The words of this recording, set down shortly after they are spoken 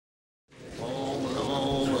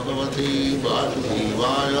Bhagavate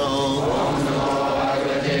Vasudevaya.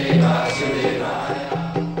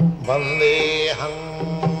 Vandeham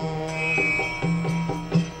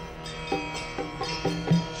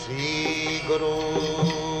Sri Guru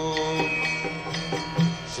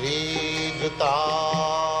Sri Juta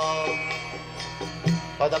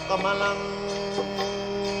Padakamalam.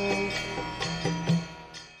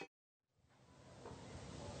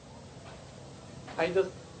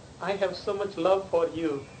 I have so much love for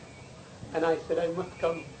you, and I said I must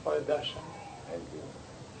come for a darshan. Thank you.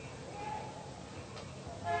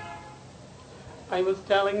 I was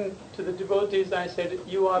telling to the devotees, I said,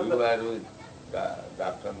 you are You are with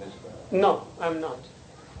Dr. Mishra? No, I'm not.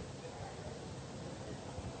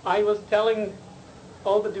 I was telling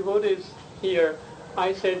all the devotees here,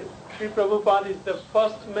 I said, Sri Prabhupada is the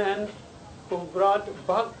first man who brought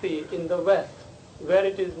bhakti in the West, where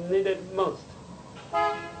it is needed most.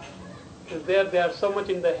 There they are so much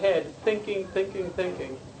in the head, thinking.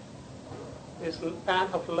 This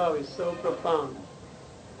path of love is so profound.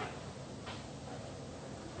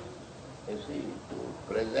 You see,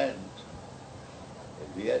 to present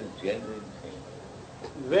a real, genuine thing.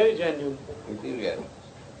 Very genuine. It is real.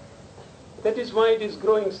 That is why it is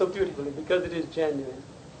growing so beautifully, because it is genuine.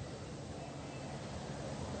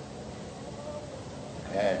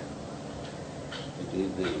 And it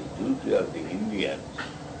is the duty of the Indians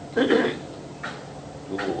to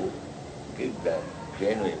give them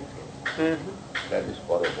genuine thing. That is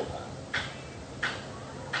Prabhupada.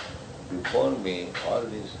 Before me, all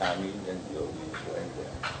these Swamis and Yogis went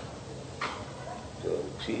there to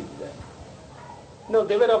achieve them. No,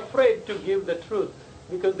 they were afraid to give the truth,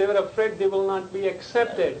 because they were afraid they will not be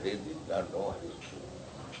accepted. And they did not know what is true.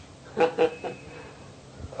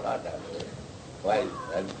 Not that way. Why?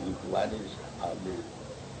 And if one is on the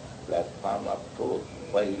platform of truth,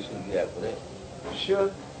 why he should be afraid?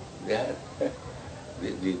 Sure. They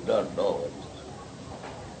did not know what is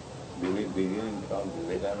true. Beginning from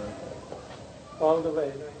Vivekananda. All the way,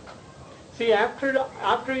 right. See,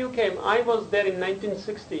 after you came, I was there in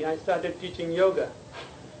 1960, I started teaching yoga.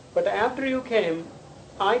 But after you came,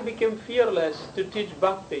 I became fearless to teach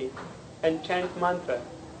bhakti and chant mantra.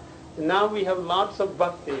 Now we have lots of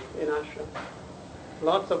bhakti in ashram.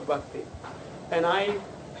 Lots of bhakti. And I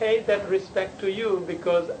paid that respect to you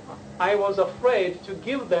because I was afraid to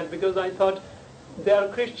give that, because I thought they are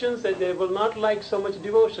Christians and they will not like so much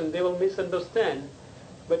devotion, they will misunderstand.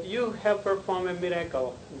 But you have performed a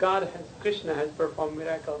miracle. Krishna has performed a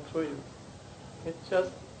miracle through you. It's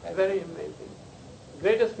just very amazing.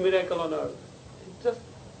 Greatest miracle on earth. It just,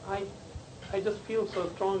 I just feel so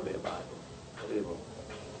strongly about it.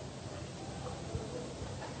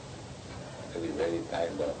 Very, very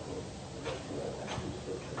kind of you.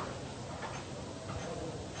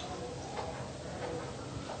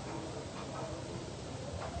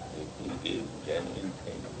 If you give genuine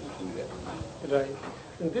things, you will get. Right.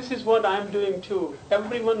 And this is what I'm doing too.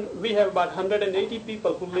 We have about 180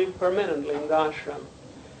 people who live permanently in the ashram.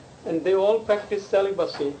 And they all practice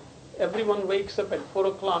celibacy. Everyone wakes up at 4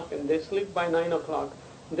 o'clock and they sleep by 9 o'clock.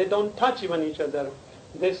 They don't touch even each other.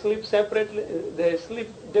 They sleep separately, they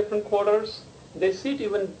sleep different quarters. They sit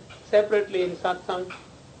even separately in satsang.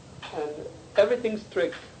 And everything's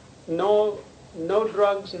strict. No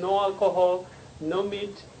drugs, no alcohol, no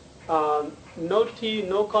meat, no tea,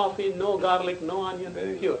 no coffee, no garlic, no onion,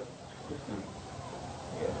 Very pure.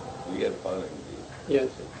 Yes, we are following this. Yes.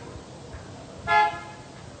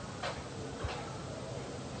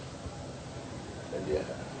 And yeah,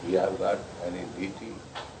 we have got any deity.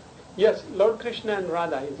 Yes, Lord Krishna and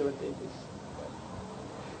Radha is our deities.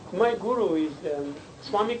 My guru is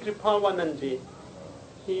Swami Kripalvananji.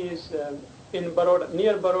 He is in Baroda,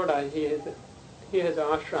 near Baroda. He has an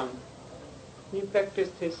ashram. He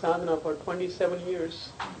practiced his sadhana for 27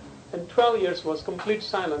 years, and 12 years was complete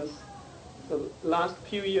silence. So last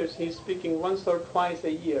few years he's speaking once or twice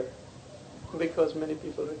a year, because many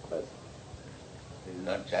people request. He's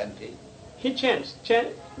not chanting. He chants.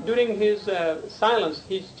 During his silence,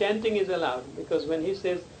 his chanting is allowed, because when you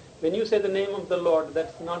say the name of the Lord,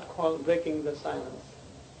 that's not called breaking the silence.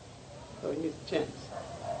 So he chants.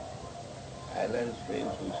 Silence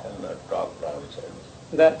means we shall not talk nonsense.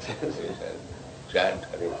 That's We shall chant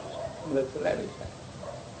Hare Krishna. That's That right. is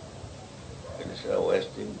right. Instead of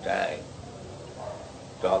wasting time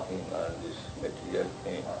talking on this material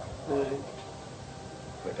thing, Right.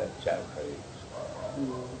 better chant Hare Krishna.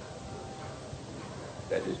 Mm.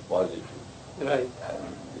 That is positive. Right. And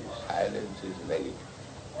the silence is negative.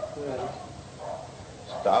 Right.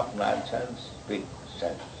 Stop nonsense, speak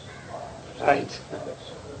sense. Right.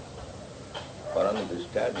 Parang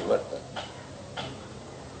Drishtya Nivartan.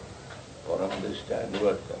 Param Drishtya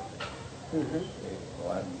Nivartana.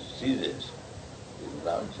 One ceases is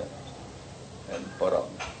nonsense. And Param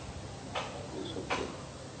is supreme.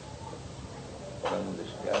 Param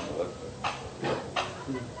Drishtya Nivartana.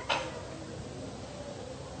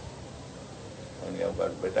 When you have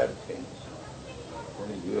got better things,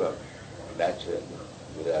 only you are natural,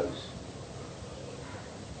 gravis.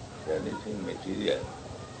 Anything material,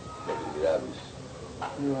 that is gravis.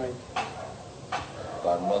 Right.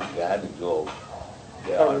 Karma, Jnana, Yoga,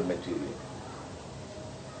 they are all material.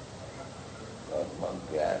 Karma,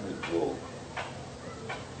 Jnana, Yoga,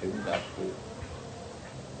 even up to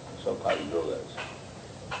so-called yogas,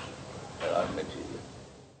 they are all material.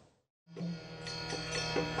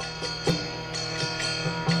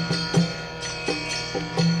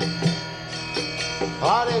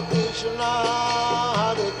 Hare Krishna,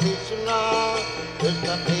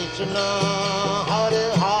 Krishna Krishna, Hare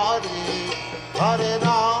Hare, Hare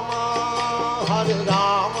Rama,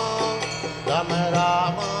 Rama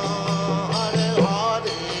Rama.